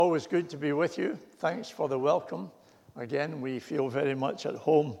Always good to be with you. Thanks for the welcome. Again, we feel very much at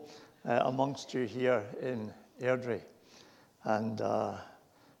home amongst you here in Airdrie. And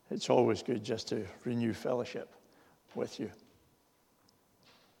it's always good just to renew fellowship with you.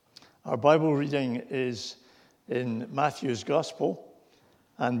 Our Bible reading is in Matthew's Gospel,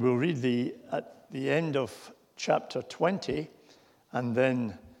 and we'll read at the end of chapter 20 and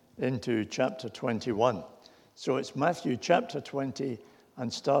then into chapter 21. So it's Matthew chapter 20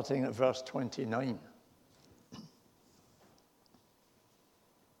 and starting at verse 29.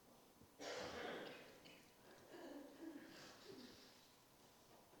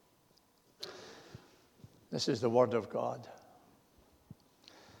 This is the word of God.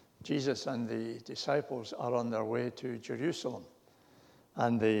 Jesus and the disciples are on their way to Jerusalem,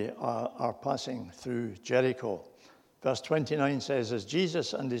 and they are passing through Jericho. Verse 29 says, as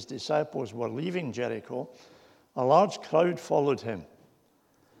Jesus and his disciples were leaving Jericho, a large crowd followed him.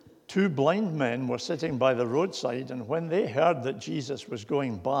 2 blind men were sitting by the roadside, and when they heard that Jesus was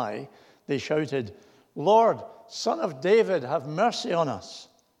going by, they shouted, Lord, Son of David, have mercy on us.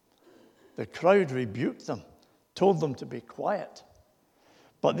 The crowd rebuked them, told them to be quiet.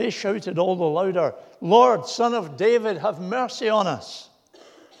 But they shouted all the louder, Lord, Son of David, have mercy on us.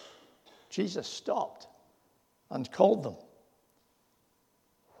 Jesus stopped and called them.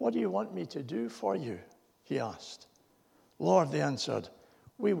 What do you want me to do for you? He asked. Lord, they answered,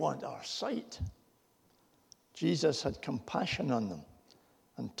 we want our sight. Jesus had compassion on them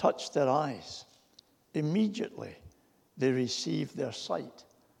and touched their eyes. Immediately, they received their sight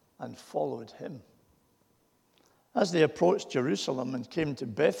and followed him. As they approached Jerusalem and came to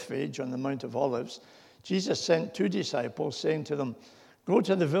Bethphage on the Mount of Olives, Jesus sent 2 disciples, saying to them, go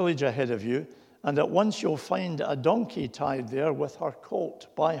to the village ahead of you, and at once you'll find a donkey tied there with her colt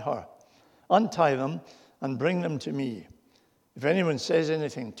by her. Untie them and bring them to me. If anyone says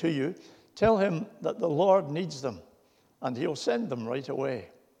anything to you, tell him that the Lord needs them, and he'll send them right away.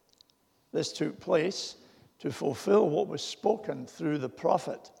 This took place to fulfill what was spoken through the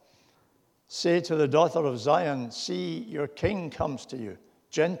prophet. Say to the daughter of Zion, see, your king comes to you,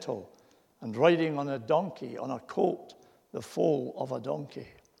 gentle and riding on a donkey, on a colt, the foal of a donkey.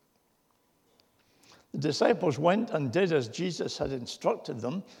 The disciples went and did as Jesus had instructed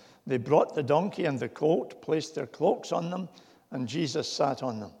them. They brought the donkey and the colt, placed their cloaks on them, and Jesus sat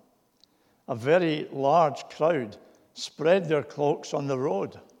on them. A very large crowd spread their cloaks on the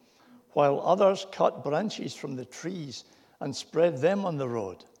road, while others cut branches from the trees and spread them on the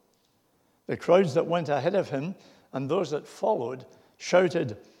road. The crowds that went ahead of him and those that followed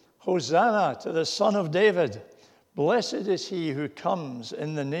shouted, Hosanna to the Son of David! Blessed is he who comes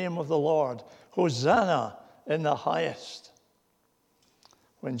in the name of the Lord. Hosanna in the highest.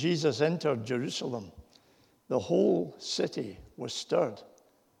 When Jesus entered Jerusalem, the whole city was stirred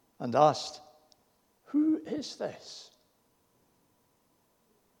and asked, who is this?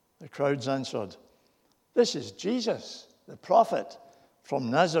 The crowds answered, this is Jesus, the prophet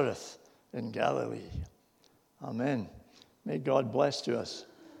from Nazareth in Galilee. Amen. May God bless to us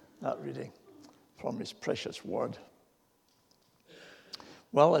that reading from his precious word.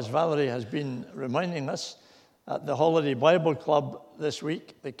 Well, as Valerie has been reminding us, at the Holiday Bible Club this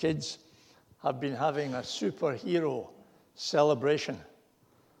week, the kids have been having a superhero celebration.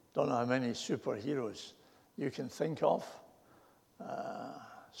 Don't know how many superheroes you can think of.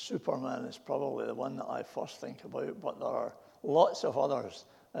 Superman is probably the one that I first think about, but there are lots of others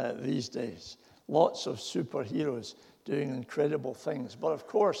these days. Lots of superheroes doing incredible things. But of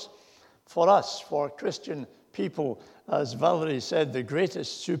course, for us, for Christian people, as Valerie said, the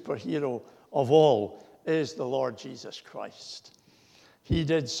greatest superhero of all is the Lord Jesus Christ. He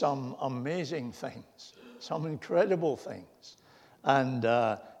did some amazing things, some incredible things, and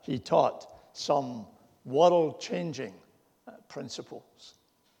he taught some world-changing principles.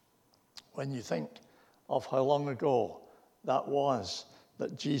 When you think of how long ago that was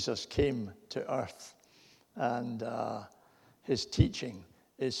that Jesus came to earth, and his teaching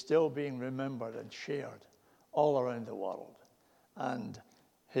is still being remembered and shared all around the world, and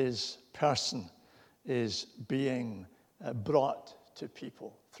his person is being brought to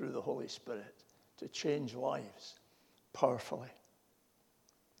people through the Holy Spirit to change lives powerfully.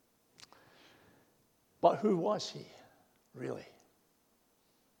 But who was he, really?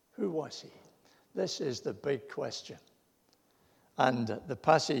 Who was he? This is the big question. And the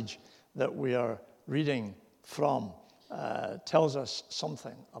passage that we are reading from tells us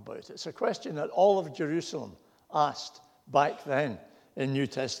something about it. It's a question that all of Jerusalem asked back then in New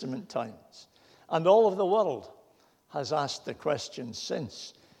Testament times. And all of the world has asked the question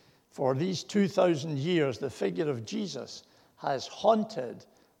since. For these 2,000 years, the figure of Jesus has haunted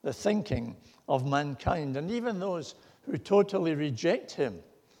the thinking of mankind. And even those who totally reject him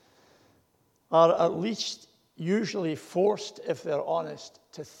are at least usually forced, if they're honest,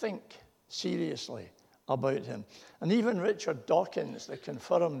 to think seriously about him. And even Richard Dawkins, the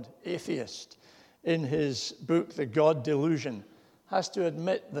confirmed atheist, in his book, The God Delusion, has to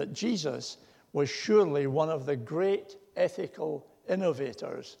admit that Jesus was surely one of the great ethical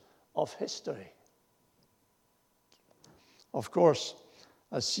innovators of history. Of course,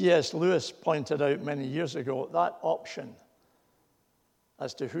 as C.S. Lewis pointed out many years ago, that option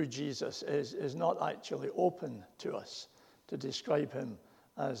as to who Jesus is not actually open to us to describe him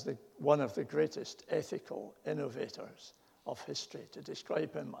as one of the greatest ethical innovators of history, to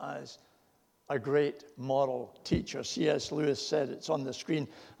describe him as a great moral teacher. C.S. Lewis said, it's on the screen,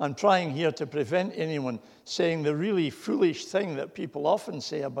 "I'm trying here to prevent anyone saying the really foolish thing that people often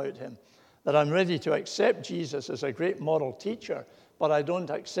say about him, that I'm ready to accept Jesus as a great moral teacher, but I don't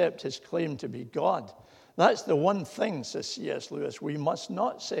accept his claim to be God. That's the one thing," says C.S. Lewis, "we must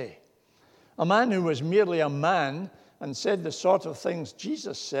not say. A man who was merely a man and said the sort of things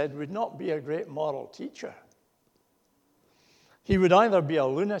Jesus said would not be a great moral teacher. He would either be a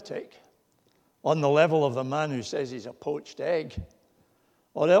lunatic, on the level of the man who says he's a poached egg,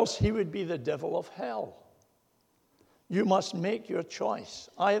 or else he would be the devil of hell. You must make your choice.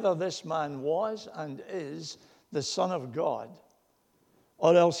 Either this man was and is the Son of God,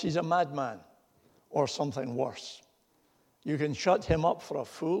 or else he's a madman, or something worse. You can shut him up for a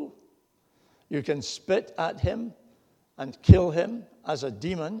fool. You can spit at him and kill him as a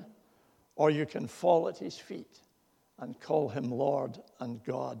demon, or you can fall at his feet and call him Lord and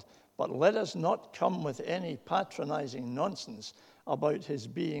God. But let us not come with any patronizing nonsense about his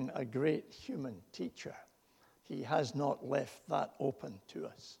being a great human teacher. He has not left that open to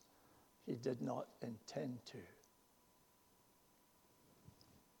us. He did not intend to."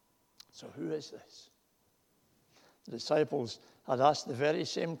 So who is this? The disciples had asked the very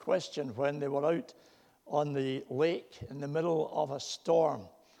same question when they were out on the lake in the middle of a storm.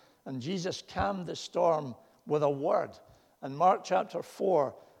 And Jesus calmed the storm with a word. And Mark chapter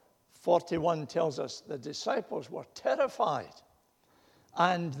 4:41 tells us the disciples were terrified.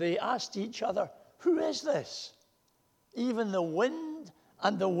 And they asked each other, "Who is this? Even the wind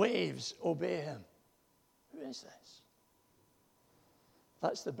and the waves obey him." Who is this?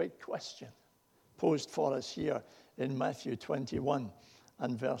 That's the big question posed for us here in Matthew 21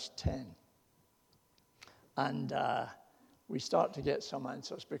 and verse 10. And we start to get some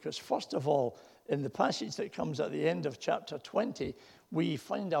answers because, first of all, in the passage that comes at the end of chapter 20, we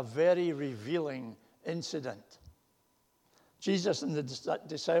find a very revealing incident. Jesus and the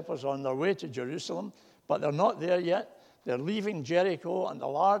disciples are on their way to Jerusalem, but they're not there yet. They're leaving Jericho, and a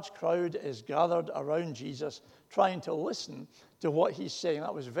large crowd is gathered around Jesus, trying to listen to what he's saying.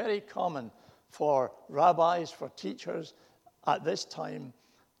 That was very common for rabbis, for teachers at this time,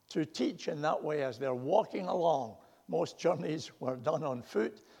 to teach in that way as they're walking along. Most journeys were done on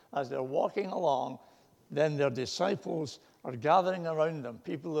foot. As they're walking along, then their disciples are gathering around them.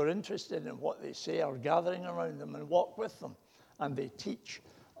 People who are interested in what they say are gathering around them and walk with them, and they teach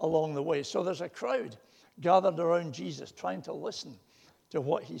along the way. So there's a crowd gathered around Jesus trying to listen to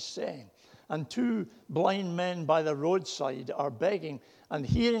what he's saying. And two blind men by the roadside are begging, and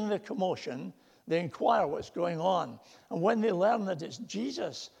hearing the commotion, they inquire what's going on. And when they learn that it's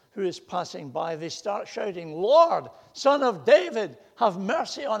Jesus who is passing by, they start shouting, "Lord, Son of David, have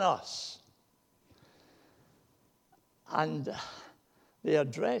mercy on us." And they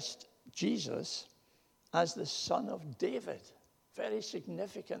addressed Jesus as the Son of David. Very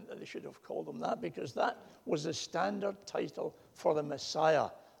significant that they should have called him that, because that was the standard title for the Messiah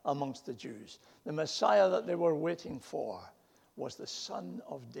amongst the Jews. The Messiah that they were waiting for was the Son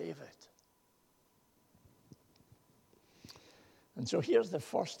of David. And so here's the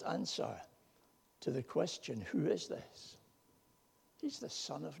first answer to the question, who is this? He's the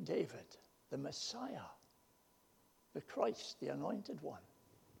Son of David, the Messiah, the Christ, the anointed one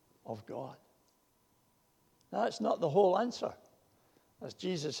of God. Now, that's not the whole answer, as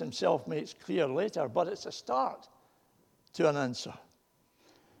Jesus himself makes clear later, but it's a start to an answer.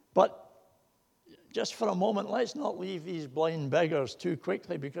 But just for a moment, let's not leave these blind beggars too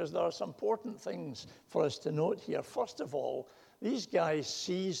quickly, because there are some important things for us to note here. First of all, these guys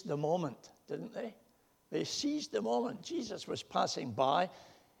seized the moment, didn't they? They seized the moment. Jesus was passing by.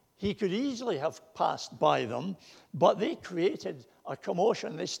 He could easily have passed by them, but they created a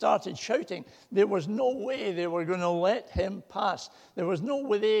commotion. They started shouting. There was no way they were going to let him pass. There was no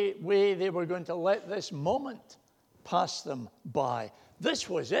way they were going to let this moment pass them by. This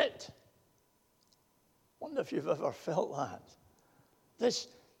was it. Wonder if you've ever felt that.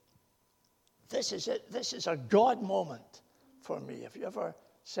 this is it. This is a God moment for me. Have you ever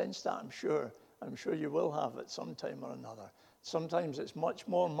sensed that? I'm sure you will have at some time or another. Sometimes it's much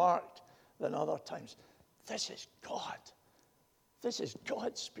more marked than other times. This is God. This is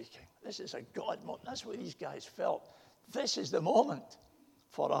God speaking. This is a God moment. That's what these guys felt. This is the moment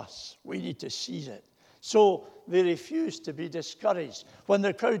for us. We need to seize it. So they refused to be discouraged. When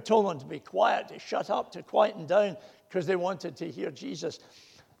the crowd told them to be quiet, to shut up, to quieten down, because they wanted to hear Jesus,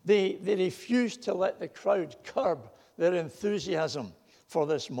 they refused to let the crowd curb their enthusiasm for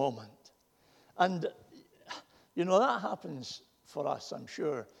this moment. And, that happens for us. I'm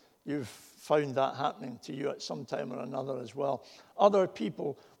sure you've found that happening to you at some time or another as well. Other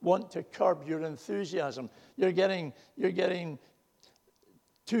people want to curb your enthusiasm. You're getting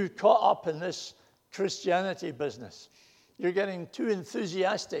too caught up in this Christianity business. You're getting too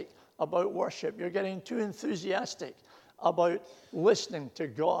enthusiastic about worship. You're getting too enthusiastic about listening to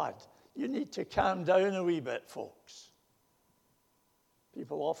God. You need to calm down a wee bit, folks.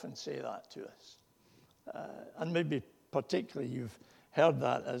 People often say that to us. And maybe particularly you've heard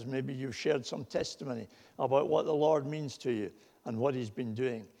that as maybe you've shared some testimony about what the Lord means to you and what he's been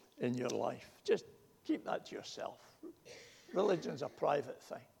doing in your life. Just keep that to yourself. Religion's a private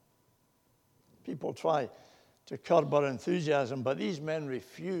thing. People try to curb our enthusiasm, but these men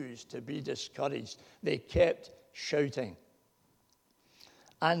refused to be discouraged. They kept shouting.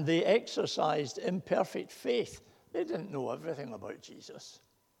 And they exercised imperfect faith. They didn't know everything about Jesus.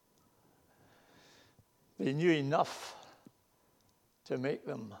 They knew enough to make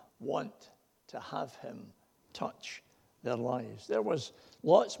them want to have him touch their lives. There was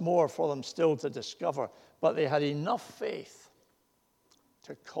lots more for them still to discover, but they had enough faith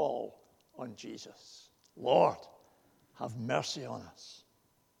to call on Jesus. Lord, have mercy on us.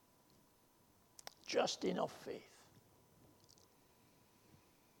 Just enough faith.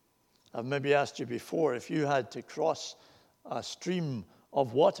 I've maybe asked you before, if you had to cross a stream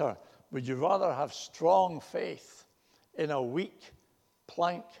of water, would you rather have strong faith in a weak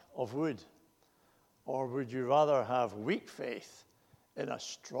plank of wood, or would you rather have weak faith in a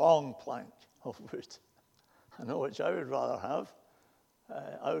strong plank of wood? I know which I would rather have.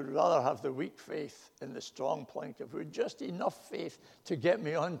 I would rather have the weak faith in the strong plank of wood, just enough faith to get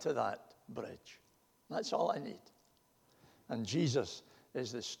me onto that bridge. That's all I need. And Jesus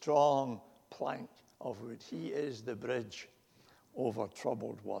is the strong plank of wood. He is the bridge over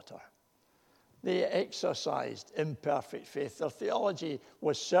troubled water. They exercised imperfect faith. Their theology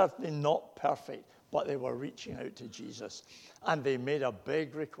was certainly not perfect, but they were reaching out to Jesus. And they made a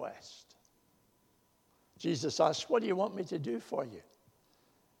big request. Jesus asked, "What do you want me to do for you?"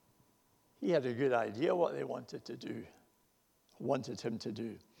 He had a good idea what they wanted him to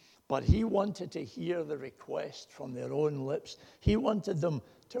do. But he wanted to hear the request from their own lips. He wanted them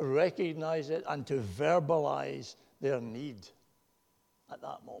to recognize it and to verbalize their need at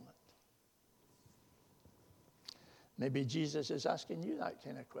that moment. Maybe Jesus is asking you that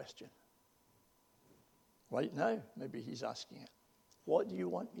kind of question. Right now, maybe he's asking it. What do you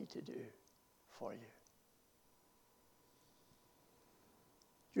want me to do for you?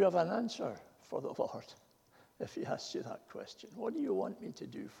 Do you have an answer for the Lord if he asks you that question? What do you want me to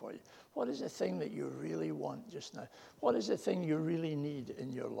do for you? What is the thing that you really want just now? What is the thing you really need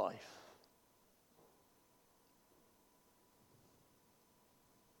in your life?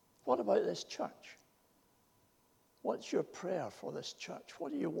 What about this church? What's your prayer for this church?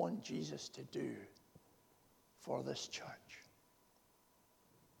 What do you want Jesus to do for this church?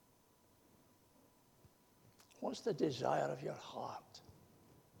 What's the desire of your heart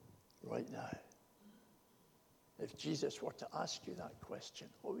right now? If Jesus were to ask you that question,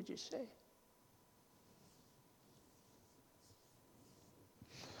 what would you say?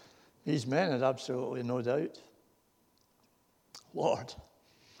 These men had absolutely no doubt. Lord,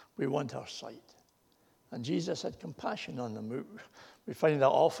 we want our sight. And Jesus had compassion on them. We find that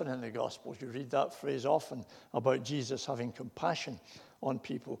often in the Gospels. You read that phrase often about Jesus having compassion on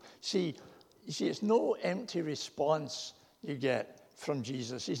people. You see, it's no empty response you get from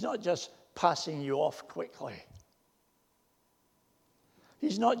Jesus. He's not just passing you off quickly.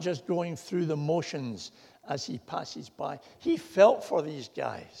 He's not just going through the motions as he passes by. He felt for these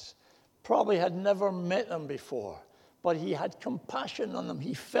guys. Probably had never met them before, but he had compassion on them.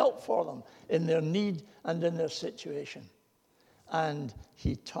 He felt for them in their need and in their situation. And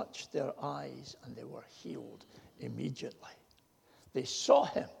he touched their eyes and they were healed immediately. They saw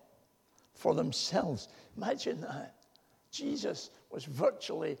him for themselves. Imagine that. Jesus was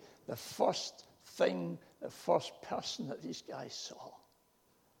virtually the first thing, the first person that these guys saw.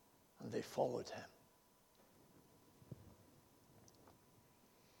 And they followed him.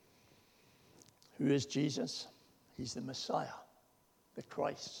 Who is Jesus? He's the Messiah, the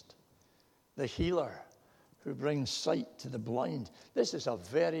Christ, the healer who brings sight to the blind. This is a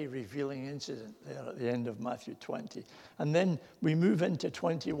very revealing incident there at the end of Matthew 20. And then we move into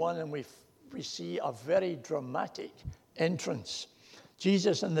 21 and we see a very dramatic entrance.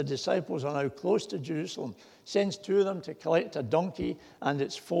 Jesus and the disciples are now close to Jerusalem, sends two of them to collect a donkey and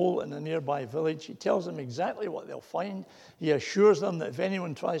its foal in a nearby village. He tells them exactly what they'll find. He assures them that if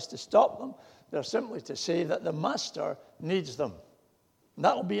anyone tries to stop them, they're simply to say that the master needs them. And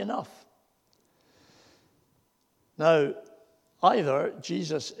that'll be enough. Now, either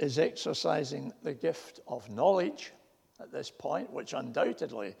Jesus is exercising the gift of knowledge at this point, which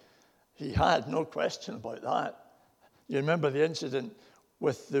undoubtedly he had, no question about that. You remember the incident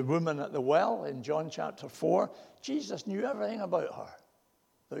with the woman at the well in John chapter 4? Jesus knew everything about her,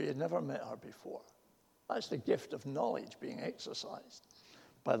 though he had never met her before. That's the gift of knowledge being exercised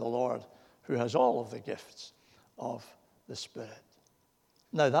by the Lord, who has all of the gifts of the Spirit.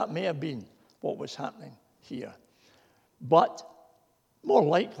 Now, that may have been what was happening here. But more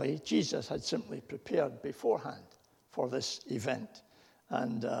likely, Jesus had simply prepared beforehand for this event.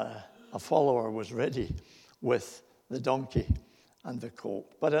 And a follower was ready with the donkey and the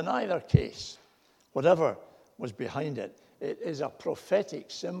colt. But in either case, whatever was behind it, it is a prophetic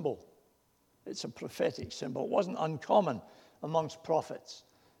symbol. It's a prophetic symbol. It wasn't uncommon amongst prophets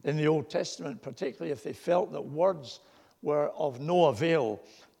in the Old Testament, particularly if they felt that words were of no avail,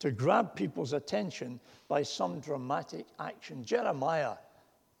 to grab people's attention by some dramatic action. Jeremiah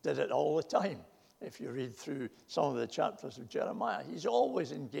did it all the time. If you read through some of the chapters of Jeremiah, he's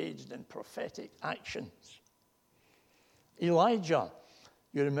always engaged in prophetic actions. Elijah,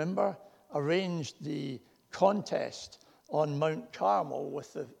 you remember, arranged the contest on Mount Carmel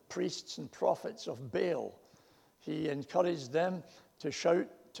with the priests and prophets of Baal. He encouraged them to shout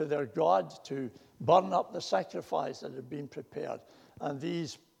to their God to burn up the sacrifice that had been prepared. And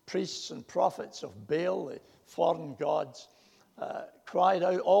these priests and prophets of Baal, the foreign gods, cried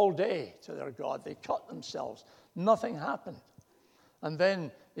out all day to their God. They cut themselves. Nothing happened. And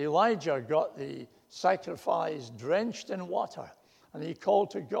then Elijah got the sacrifice drenched in water, and he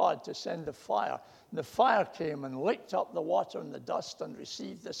called to God to send the fire. And the fire came and licked up the water and the dust and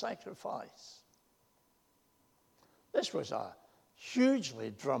received the sacrifice. This was a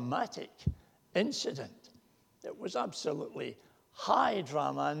hugely dramatic incident. It was absolutely high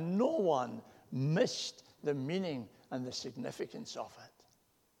drama, and no one missed the meaning and the significance of it.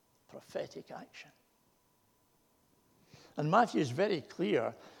 Prophetic action. And Matthew is very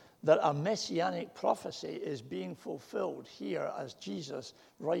clear that a messianic prophecy is being fulfilled here as Jesus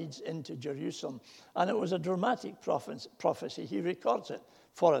rides into Jerusalem. And it was a dramatic prophecy. He records it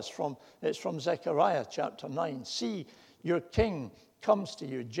for us. It's from Zechariah chapter 9. See, your king comes to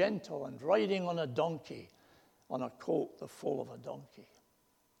you, gentle and riding on a donkey, on a colt, the foal of a donkey.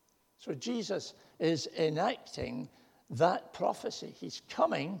 So Jesus is enacting that prophecy. He's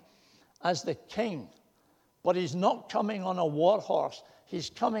coming as the king, but he's not coming on a war horse. He's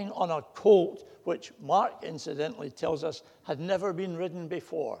coming on a colt, which Mark, incidentally, tells us had never been ridden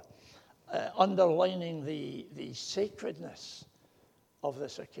before, underlining the sacredness of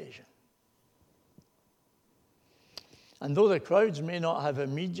this occasion. And though the crowds may not have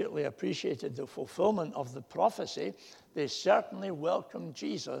immediately appreciated the fulfillment of the prophecy, they certainly welcomed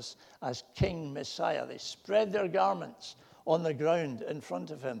Jesus as King Messiah. They spread their garments on the ground in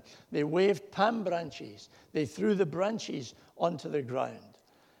front of him. They waved palm branches. They threw the branches onto the ground.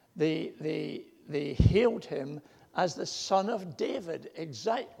 They hailed him as the Son of David,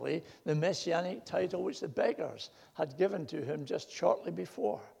 exactly the messianic title which the beggars had given to him just shortly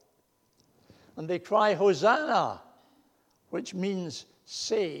before. And they cry, Hosanna, which means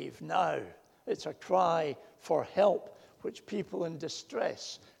save now. It's a cry for help, which people in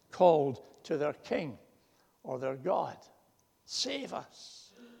distress called to their king or their God. Save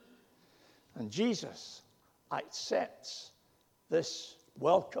us. And Jesus accepts this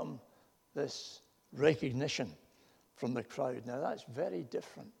welcome, this recognition from the crowd. Now, that's very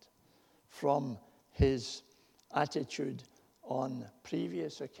different from his attitude on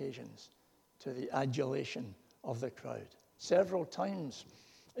previous occasions to the adulation of the crowd. Several times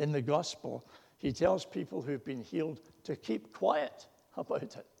in the gospel, he tells people who've been healed to keep quiet about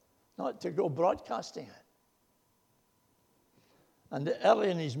it, not to go broadcasting it. And early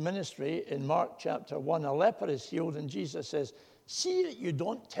in his ministry, in Mark chapter 1, a leper is healed, and Jesus says, see that you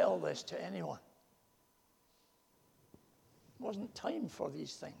don't tell this to anyone. It wasn't time for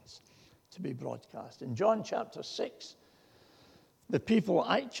these things to be broadcast. In John chapter 6, the people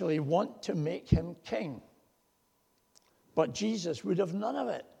actually want to make him king. But Jesus would have none of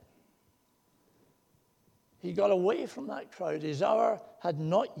it. He got away from that crowd. His hour had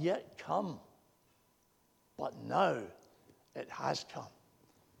not yet come. But now it has come.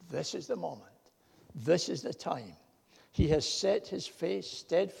 This is the moment. This is the time. He has set his face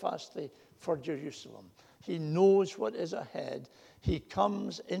steadfastly for Jerusalem. He knows what is ahead. He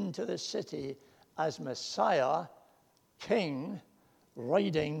comes into the city as Messiah, King,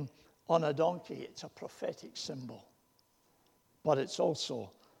 riding on a donkey. It's a prophetic symbol. But it's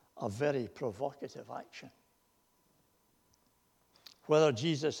also a very provocative action. Whether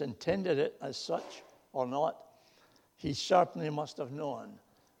Jesus intended it as such or not, he certainly must have known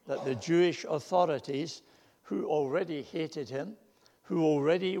that the Jewish authorities, who already hated him, who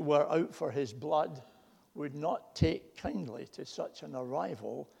already were out for his blood, would not take kindly to such an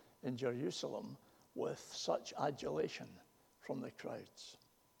arrival in Jerusalem with such adulation from the crowds.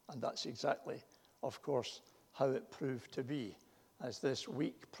 And that's exactly, of course, how it proved to be. As this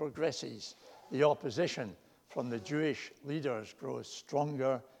week progresses, the opposition from the Jewish leaders grows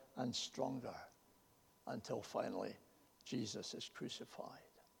stronger and stronger until finally Jesus is crucified.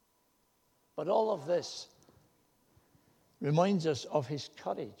 But all of this reminds us of his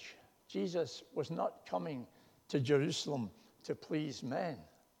courage. Jesus was not coming to Jerusalem to please men,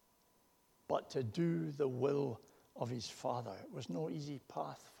 but to do the will of his Father. It was no easy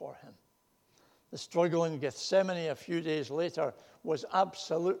path for him. The struggle in Gethsemane a few days later was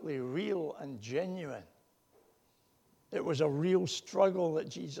absolutely real and genuine. It was a real struggle that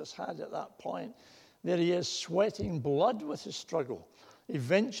Jesus had at that point. There he is, sweating blood with his struggle.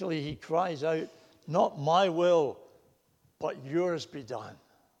 Eventually he cries out, "Not my will, but yours be done."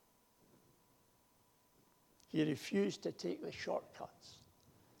 He refused to take the shortcuts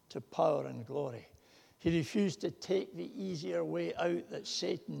to power and glory. He refused to take the easier way out that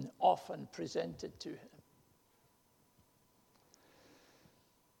Satan often presented to him.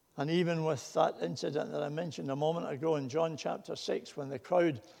 And even with that incident that I mentioned a moment ago in John chapter 6, when the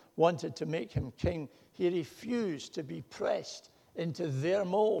crowd wanted to make him king, he refused to be pressed into their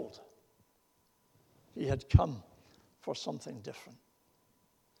mold. He had come for something different.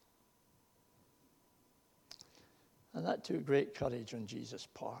 And that took great courage on Jesus'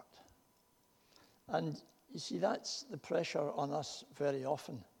 part. And you see, that's the pressure on us very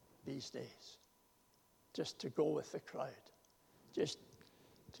often these days. Just to go with the crowd. Just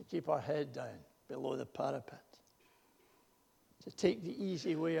to keep our head down below the parapet. To take the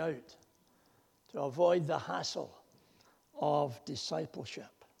easy way out. To avoid the hassle of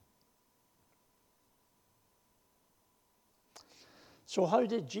discipleship. So how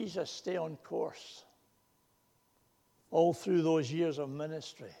did Jesus stay on course all through those years of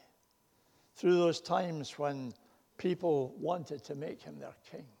ministry? Through those times when people wanted to make him their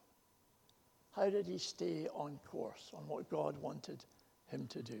king? How did he stay on course on what God wanted him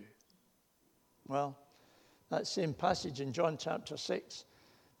to do? Well, that same passage in John chapter 6,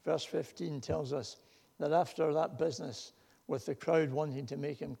 verse 15 tells us that after that business with the crowd wanting to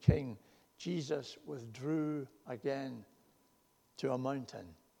make him king, Jesus withdrew again to a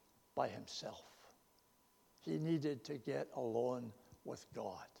mountain by himself. He needed to get alone with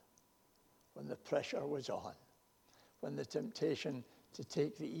God. When the pressure was on, when the temptation to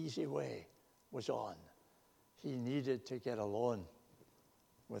take the easy way was on, he needed to get alone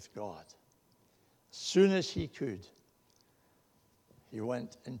with God. As soon as he could, he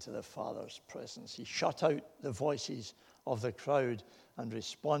went into the Father's presence. He shut out the voices of the crowd and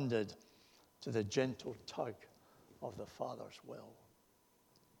responded to the gentle tug of the Father's will.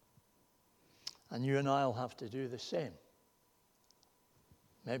 And you and I will have to do the same.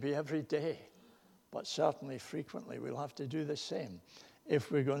 Maybe every day, but certainly frequently we'll have to do the same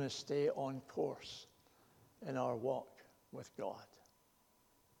if we're going to stay on course in our walk with God,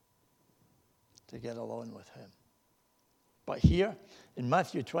 to get alone with him. But here in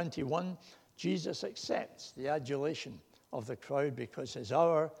Matthew 21, Jesus accepts the adulation of the crowd because his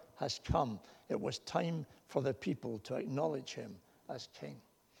hour has come. It was time for the people to acknowledge him as king.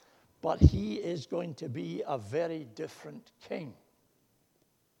 But he is going to be a very different king.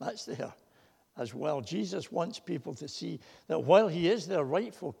 That's there as well. Jesus wants people to see that while he is their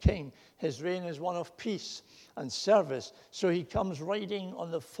rightful king, his reign is one of peace and service. So he comes riding on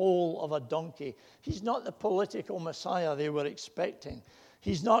the foal of a donkey. He's not the political Messiah they were expecting.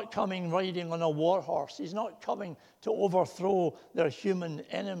 He's not coming riding on a war horse. He's not coming to overthrow their human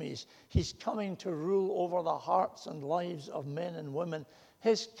enemies. He's coming to rule over the hearts and lives of men and women.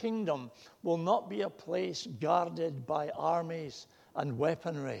 His kingdom will not be a place guarded by armies and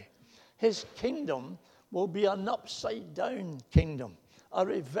weaponry. His kingdom will be an upside-down kingdom, a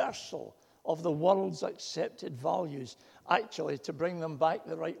reversal of the world's accepted values, actually to bring them back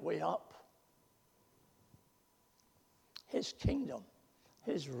the right way up. his kingdom,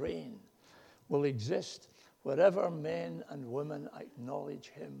 his reign will exist wherever men and women acknowledge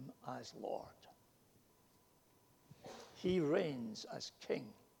him as Lord. He reigns as king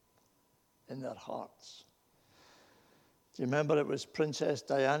in their hearts. Do you remember it was Princess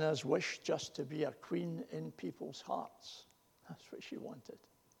Diana's wish just to be a queen in people's hearts? That's what she wanted.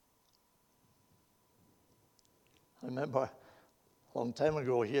 I remember a long time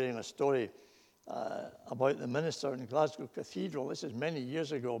ago hearing a story about the minister in Glasgow Cathedral. This is many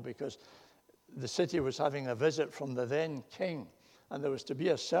years ago, because the city was having a visit from the then king, and there was to be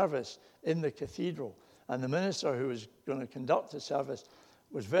a service in the cathedral. And the minister who was going to conduct the service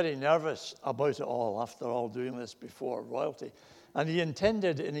was very nervous about it all, after all doing this before royalty. And he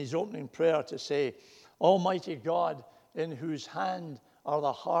intended in his opening prayer to say, "Almighty God, in whose hand are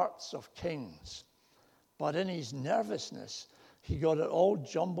the hearts of kings." But in his nervousness, he got it all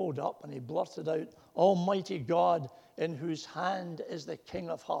jumbled up, and he blurted out, "Almighty God, in whose hand is the King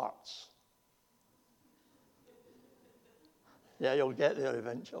of Hearts." Yeah, you'll get there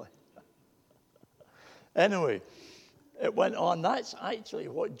eventually. Anyway, it went on. That's actually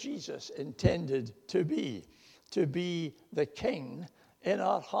what Jesus intended to be the king in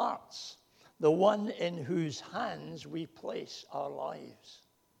our hearts, the one in whose hands we place our lives.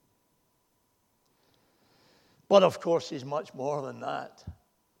 But of course, he's much more than that.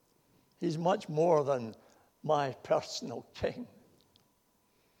 He's much more than my personal king.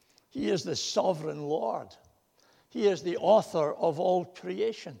 He is the sovereign Lord. He is the author of all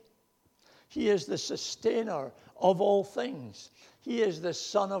creation. He is the sustainer of all things. He is the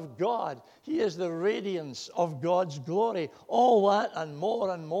Son of God. He is the radiance of God's glory. All that and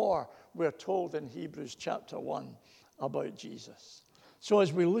more we're told in Hebrews chapter 1 about Jesus. So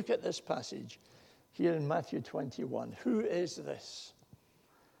as we look at this passage here in Matthew 21, who is this?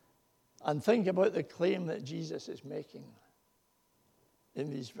 And think about the claim that Jesus is making in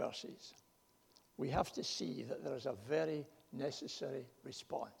these verses. We have to see that there is a very necessary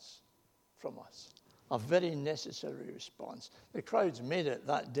response from us. A very necessary response. The crowds made it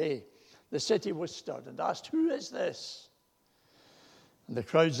that day. The city was stirred and asked, "Who is this?" And the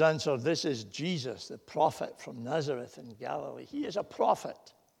crowds answered, "This is Jesus, the prophet from Nazareth in Galilee." He is a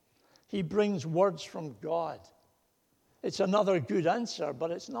prophet. He brings words from God. It's another good answer, but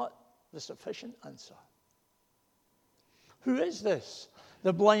it's not the sufficient answer. Who is this?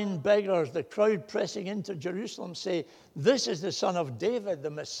 The blind beggars, the crowd pressing into Jerusalem say, "This is the Son of David,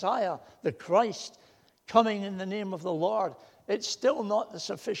 the Messiah, the Christ, coming in the name of the Lord." It's still not the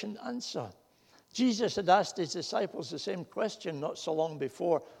sufficient answer. Jesus had asked his disciples the same question not so long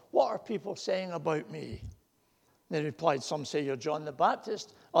before. "What are people saying about me?" They replied, "Some say you're John the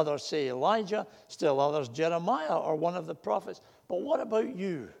Baptist, others say Elijah, still others Jeremiah or one of the prophets. But what about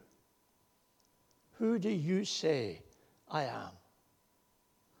you? Who do you say I am?"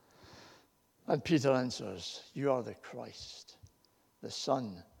 And Peter answers, "You are the Christ, the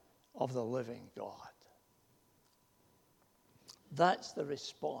Son of the living God." That's the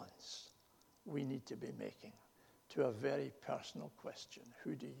response we need to be making to a very personal question.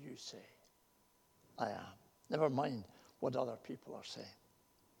 Who do you say I am? Never mind what other people are saying.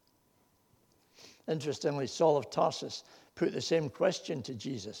 Interestingly, Saul of Tarsus put the same question to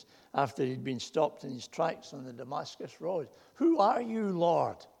Jesus after he'd been stopped in his tracks on the Damascus road. "Who are you,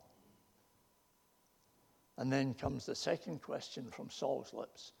 Lord?" And then comes the second question from Saul's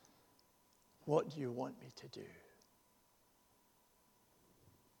lips. "What do you want me to do?"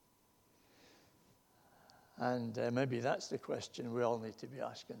 And maybe that's the question we all need to be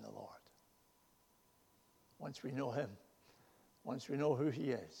asking the Lord. Once we know him, once we know who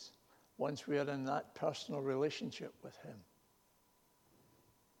he is, once we are in that personal relationship with him,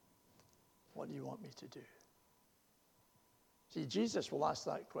 what do you want me to do? See, Jesus will ask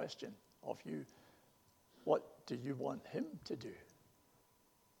that question of you. What do you want him to do?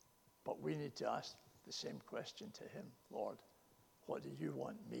 But we need to ask the same question to him. "Lord, what do you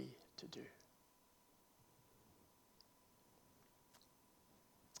want me to do?"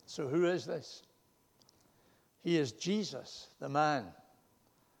 So who is this? He is Jesus, the man,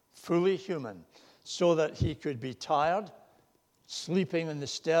 fully human, so that he could be tired, sleeping in the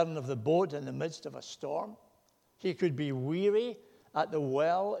stern of the boat in the midst of a storm. He could be weary at the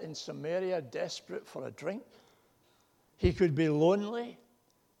well in Samaria, desperate for a drink. He could be lonely.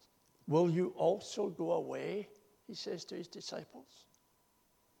 "Will you also go away?" he says to his disciples.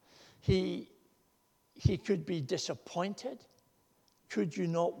 He could be disappointed. "Could you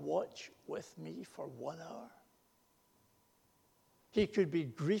not watch with me for 1 hour?" He could be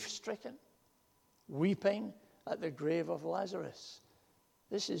grief-stricken, weeping at the grave of Lazarus.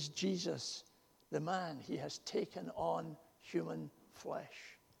 This is Jesus the man. He has taken on human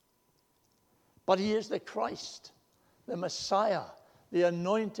flesh. But he is the Christ, the Messiah, the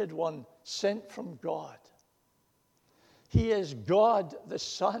anointed one sent from God. He is God the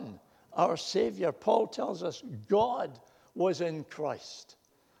Son, our Savior. Paul tells us God was in Christ,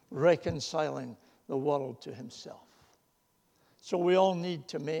 reconciling the world to himself. So we all need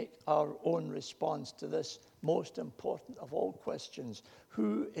to make our own response to this most important of all questions.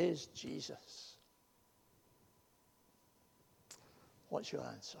 Who is Jesus? What's your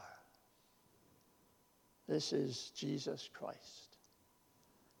answer? This is Jesus Christ,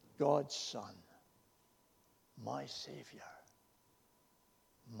 God's Son, my Savior,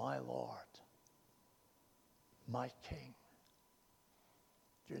 my Lord, my King.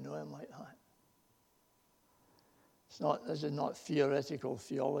 Do you know him like that? This is not theoretical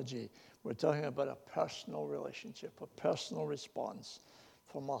theology. We're talking about a personal relationship, a personal response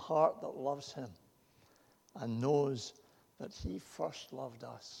from a heart that loves him and knows that he first loved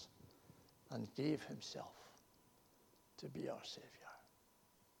us and gave himself to be our Savior.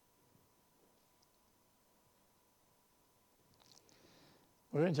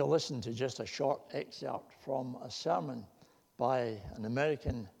 We're going to listen to just a short excerpt from a sermon by an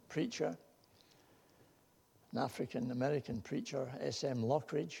American preacher, an African-American preacher, S.M.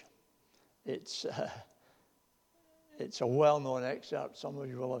 Lockridge. It's a well-known excerpt. Some of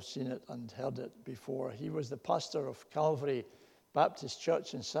you will have seen it and heard it before. He was the pastor of Calvary Baptist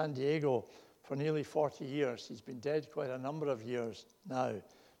Church in San Diego for nearly 40 years. He's been dead quite a number of years now.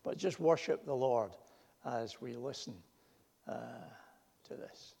 But just worship the Lord as we listen to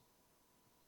this.